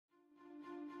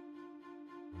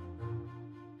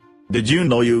Did you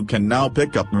know you can now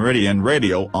pick up Meridian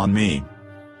Radio on me?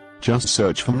 Just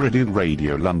search for Meridian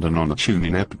Radio London on the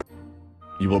TuneIn app.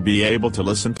 You will be able to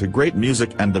listen to great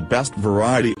music and the best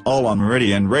variety all on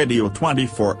Meridian Radio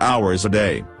 24 hours a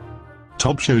day.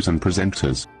 Top shows and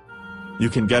presenters. You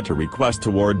can get a request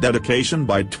toward dedication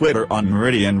by Twitter on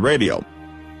Meridian Radio.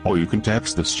 Or you can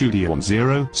text the studio on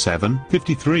 07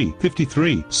 53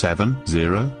 53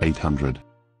 70 800.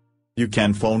 You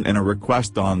can phone in a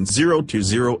request on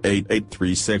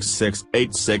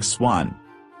 02088366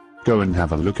 Go and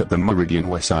have a look at the Meridian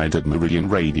website at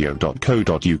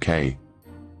meridianradio.co.uk.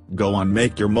 Go on,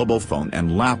 make your mobile phone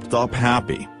and laptop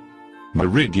happy.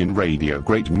 Meridian Radio,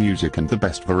 great music and the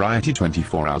best variety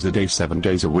 24 hours a day 7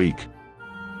 days a week.